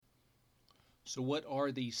So what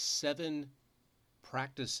are the 7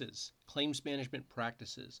 practices, claims management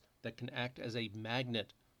practices, that can act as a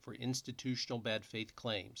magnet for institutional bad faith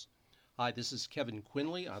claims? Hi, this is Kevin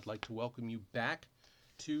Quinley. I'd like to welcome you back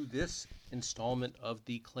to this installment of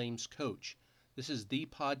The Claims Coach. This is the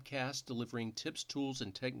podcast delivering tips, tools,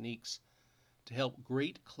 and techniques to help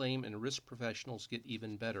great claim and risk professionals get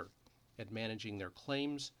even better at managing their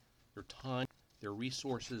claims, their time, their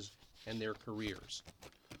resources, and their careers.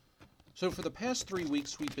 So for the past 3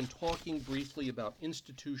 weeks, we've been talking briefly about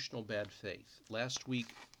institutional bad faith. Last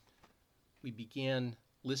week, we began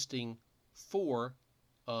listing 4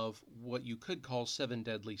 of what you could call 7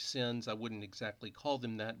 deadly sins. I wouldn't exactly call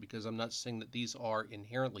them that because I'm not saying that these are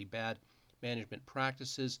inherently bad management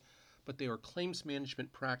practices, but they are claims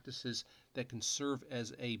management practices that can serve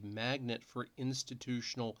as a magnet for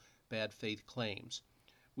institutional bad faith claims.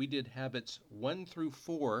 We did habits 1 through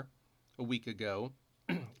 4 a week ago.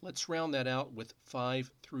 Let's round that out with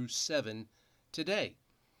 5 through 7 today.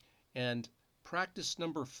 And practice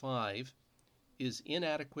number 5 is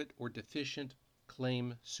inadequate or deficient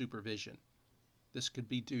claim supervision. This could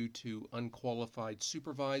be due to unqualified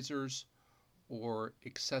supervisors or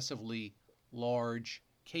excessively large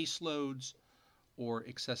caseloads or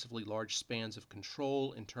excessively large spans of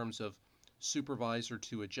control in terms of supervisor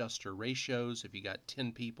to adjuster ratios. If you got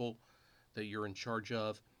 10 people that you're in charge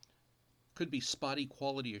of, could be spotty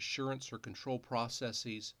quality assurance or control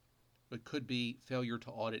processes. It could be failure to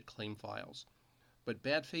audit claim files. But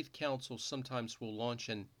bad faith counsel sometimes will launch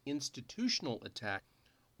an institutional attack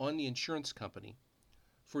on the insurance company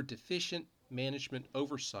for deficient management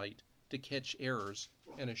oversight to catch errors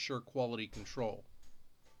and assure quality control.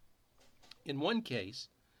 In one case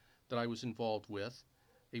that I was involved with,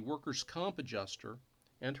 a workers' comp adjuster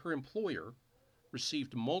and her employer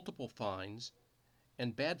received multiple fines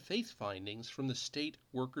and bad faith findings from the State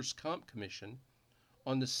Workers' Comp Commission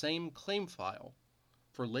on the same claim file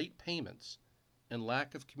for late payments and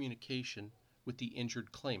lack of communication with the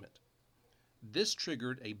injured claimant. This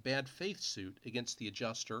triggered a bad faith suit against the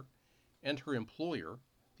adjuster and her employer,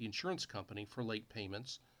 the insurance company, for late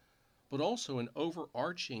payments, but also an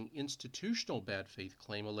overarching institutional bad faith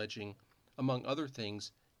claim alleging, among other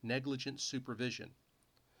things, negligent supervision.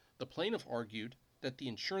 The plaintiff argued that the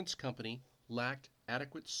insurance company lacked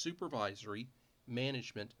adequate supervisory,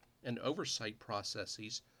 management, and oversight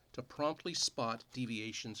processes to promptly spot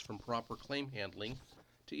deviations from proper claim handling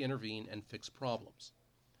to intervene and fix problems.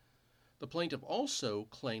 The plaintiff also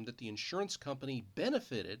claimed that the insurance company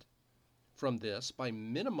benefited from this by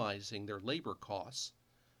minimizing their labor costs,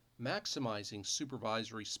 maximizing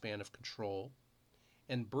supervisory span of control,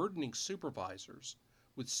 and burdening supervisors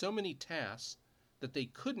with so many tasks that they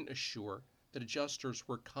couldn't assure that adjusters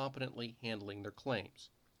were competently handling their claims.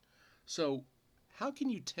 So, how can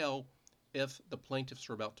you tell if the plaintiffs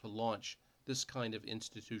are about to launch this kind of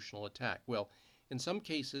institutional attack? Well, in some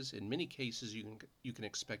cases, in many cases, you can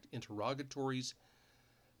expect interrogatories,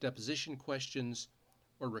 deposition questions,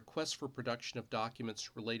 or requests for production of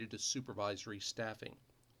documents related to supervisory staffing,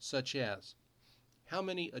 such as, how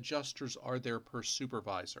many adjusters are there per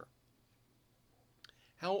supervisor?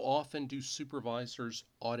 How often do supervisors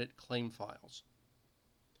audit claim files?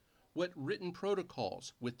 What written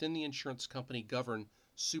protocols within the insurance company govern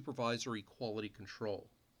supervisory quality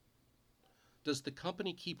control? Does the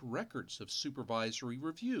company keep records of supervisory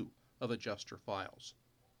review of adjuster files?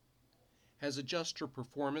 Has adjuster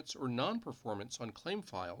performance or non-performance on claim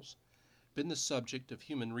files been the subject of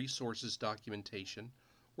human resources documentation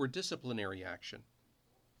or disciplinary action?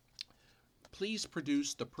 Please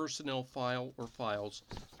produce the personnel file or files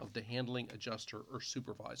of the handling adjuster or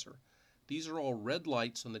supervisor. These are all red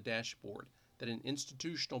lights on the dashboard that an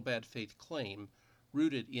institutional bad faith claim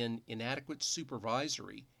rooted in inadequate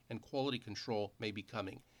supervisory and quality control may be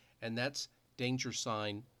coming. And that's danger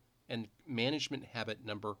sign and management habit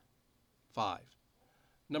number 5.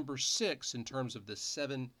 Number 6, in terms of the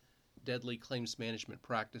 7 deadly claims management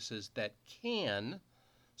practices that can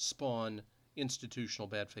spawn institutional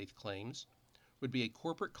bad faith claims, would be a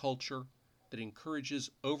corporate culture that encourages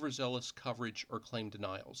overzealous coverage or claim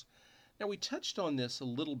denials. Now, we touched on this a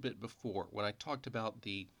little bit before when I talked about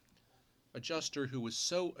the adjuster who was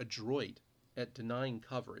so adroit at denying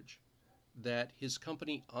coverage that his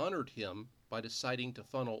company honored him by deciding to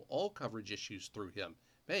funnel all coverage issues through him.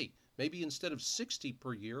 Hey, maybe instead of 60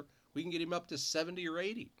 per year, we can get him up to 70 or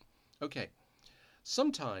 80. Okay.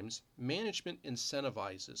 Sometimes management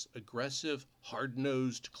incentivizes aggressive,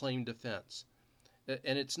 hard-nosed claim defense.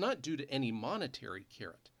 And it's not due to any monetary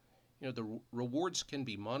carrot. The rewards can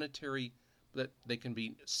be monetary, but they can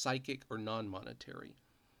be psychic or non-monetary.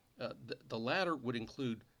 The latter would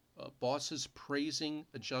include bosses praising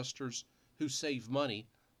adjusters who save money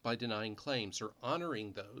by denying claims or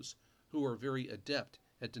honoring those who are very adept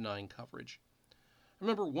at denying coverage. I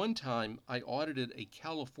remember one time I audited a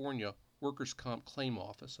California workers' comp claim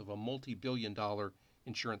office of a multi-billion-dollar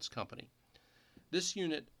insurance company. This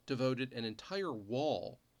unit devoted an entire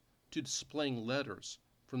wall to displaying letters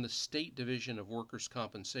from the State Division of Workers'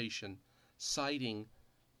 Compensation citing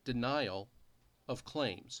denial of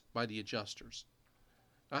claims by the adjusters.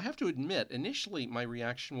 I have to admit, initially my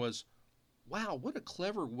reaction was, wow, what a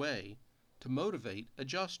clever way to motivate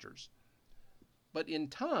adjusters. But in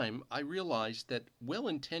time, I realized that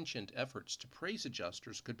well-intentioned efforts to praise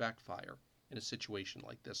adjusters could backfire in a situation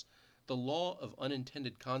like this. The law of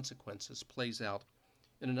unintended consequences plays out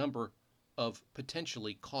in a number of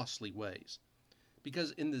potentially costly ways.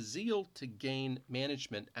 Because in the zeal to gain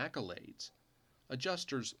management accolades,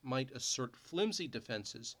 adjusters might assert flimsy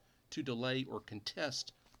defenses to delay or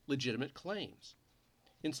contest legitimate claims.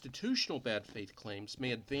 Institutional bad faith claims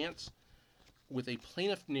may advance with a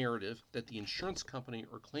plaintiff narrative that the insurance company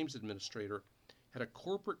or claims administrator had a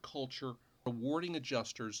corporate culture rewarding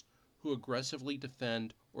adjusters who aggressively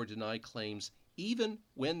defend or deny claims even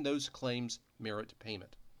when those claims merit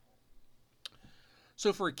payment.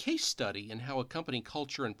 So for a case study in how a company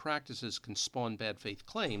culture and practices can spawn bad faith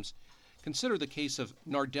claims, consider the case of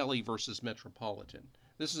Nardelli versus Metropolitan.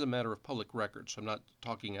 This is a matter of public record, so I'm not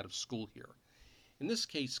talking out of school here. In this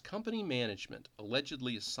case, company management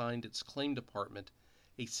allegedly assigned its claim department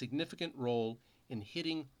a significant role in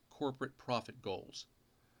hitting corporate profit goals.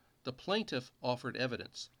 The plaintiff offered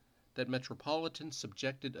evidence that Metropolitan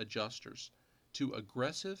subjected adjusters to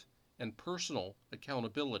aggressive and personal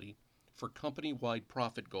accountability for company-wide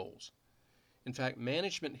profit goals. In fact,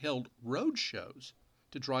 management held road shows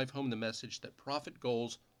to drive home the message that profit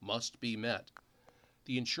goals must be met.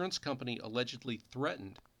 The insurance company allegedly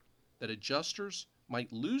threatened that adjusters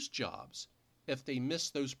might lose jobs if they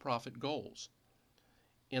missed those profit goals,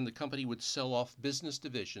 and the company would sell off business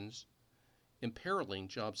divisions, imperiling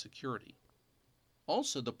job security.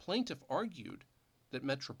 Also, the plaintiff argued that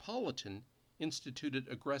Metropolitan instituted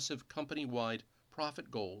aggressive company-wide profit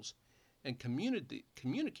goals and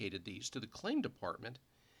communicated these to the claim department,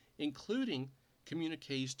 including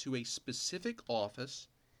communiques to a specific office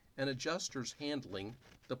and adjusters handling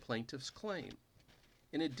the plaintiff's claim.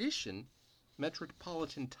 In addition,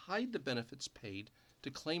 Metropolitan tied the benefits paid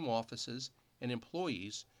to claim offices and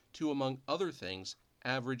employees to, among other things,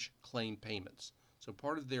 average claim payments. So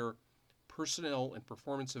part of their personnel and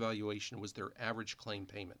performance evaluation was their average claim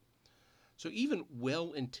payment. So even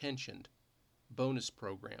well-intentioned bonus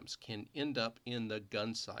programs can end up in the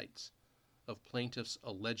gun sights of plaintiffs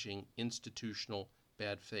alleging institutional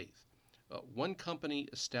bad faith. One company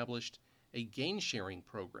established a gain-sharing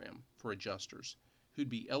program for adjusters who'd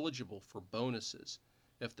be eligible for bonuses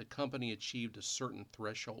if the company achieved a certain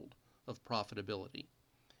threshold of profitability.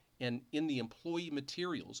 And in the employee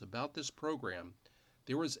materials about this program,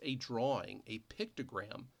 there was a drawing, a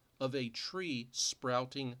pictogram of a tree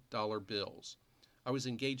sprouting dollar bills. I was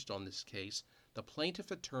engaged on this case. The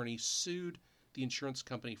plaintiff attorney sued the insurance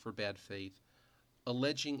company for bad faith,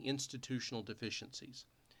 alleging institutional deficiencies.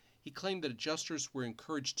 He claimed that adjusters were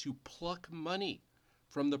encouraged to pluck money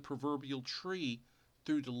from the proverbial tree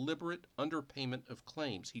through deliberate underpayment of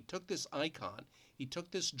claims. He took this icon, he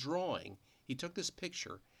took this drawing, he took this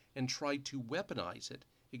picture, and tried to weaponize it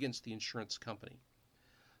against the insurance company.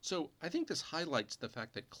 So I think this highlights the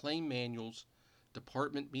fact that claim manuals,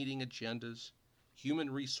 department meeting agendas, human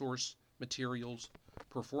resource materials,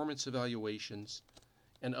 performance evaluations,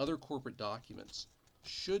 and other corporate documents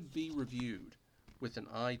should be reviewed with an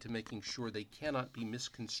eye to making sure they cannot be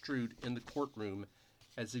misconstrued in the courtroom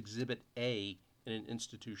as Exhibit A in an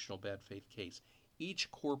institutional bad faith case. Each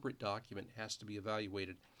corporate document has to be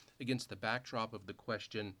evaluated against the backdrop of the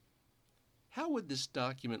question, how would this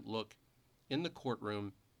document look in the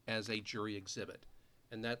courtroom as a jury exhibit?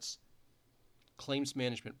 And that's claims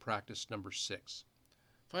management practice number 6.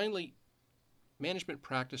 Finally, management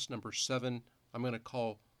practice number 7, I'm going to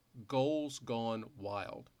call goals gone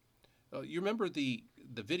wild. You remember the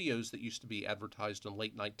videos that used to be advertised on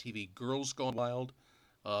late night TV, Girls Gone Wild,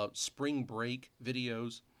 spring break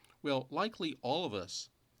videos? Well, likely all of us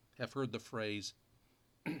have heard the phrase,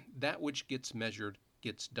 that which gets measured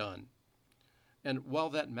gets done. And while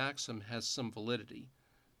that maxim has some validity,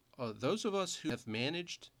 those of us who have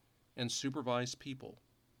managed and supervised people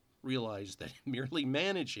realize that merely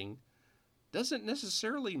managing doesn't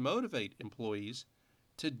necessarily motivate employees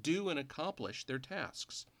to do and accomplish their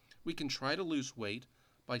tasks. We can try to lose weight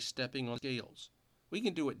by stepping on scales. We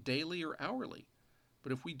can do it daily or hourly.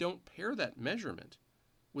 But if we don't pair that measurement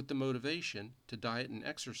with the motivation to diet and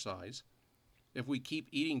exercise, if we keep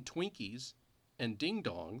eating Twinkies and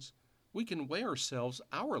ding-dongs, we can weigh ourselves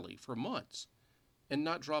hourly for months and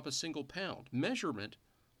not drop a single pound. Measurement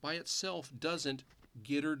by itself doesn't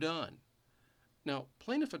get her done. Now,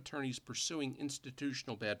 plaintiff attorneys pursuing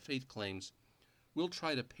institutional bad faith claims will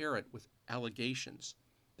try to pair it with allegations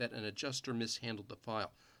that an adjuster mishandled the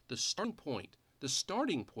file. The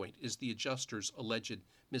starting point is the adjuster's alleged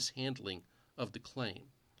mishandling of the claim.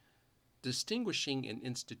 Distinguishing an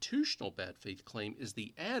institutional bad faith claim is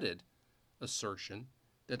the added assertion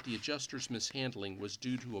that the adjuster's mishandling was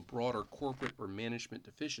due to a broader corporate or management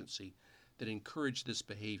deficiency that encouraged this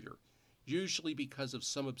behavior, usually because of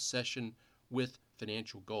some obsession with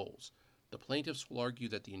financial goals. The plaintiffs will argue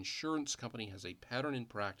that the insurance company has a pattern in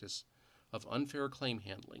practice of unfair claim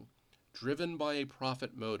handling, driven by a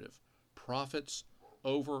profit motive, profits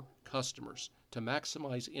over customers, to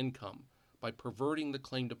maximize income by perverting the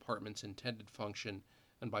claim department's intended function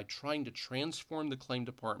and by trying to transform the claim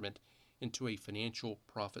department into a financial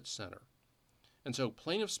profit center. And so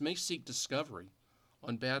plaintiffs may seek discovery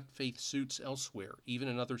on bad faith suits elsewhere, even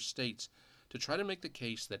in other states, to try to make the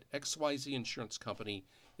case that XYZ Insurance Company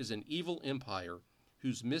is an evil empire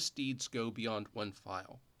whose misdeeds go beyond one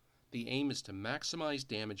file. The aim is to maximize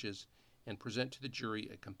damages and present to the jury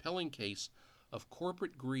a compelling case of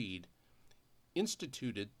corporate greed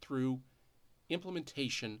instituted through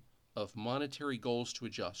implementation of monetary goals to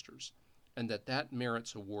adjusters, and that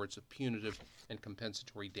merits awards of punitive and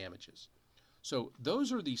compensatory damages. So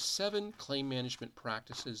those are the 7 claim management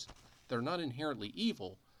practices that are not inherently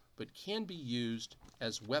evil, but can be used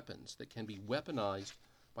as weapons that can be weaponized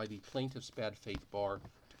by the plaintiff's bad faith bar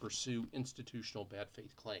to pursue institutional bad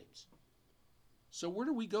faith claims. So where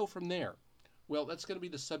do we go from there? Well, that's going to be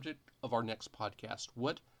the subject of our next podcast.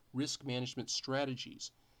 What risk management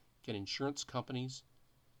strategies can insurance companies,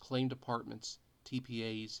 claim departments,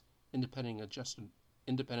 TPAs, independent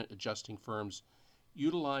adjusting firms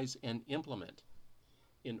utilize and implement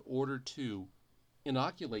in order to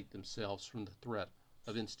inoculate themselves from the threat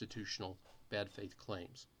of institutional bad faith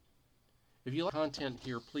claims? If you like content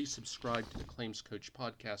here, please subscribe to the Claims Coach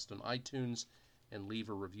podcast on iTunes and leave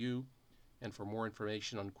a review. And for more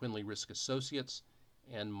information on Quinley Risk Associates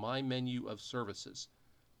and my menu of services,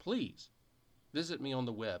 please visit me on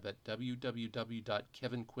the web at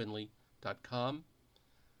www.kevinquinley.com.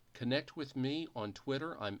 Connect with me on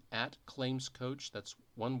Twitter. I'm at Claims Coach. That's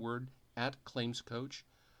one word, at Claims Coach.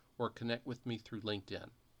 Or connect with me through LinkedIn.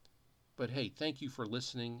 But hey, thank you for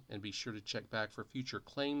listening, and be sure to check back for future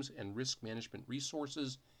claims and risk management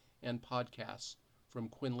resources and podcasts from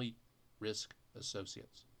Quinley Risk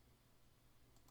Associates.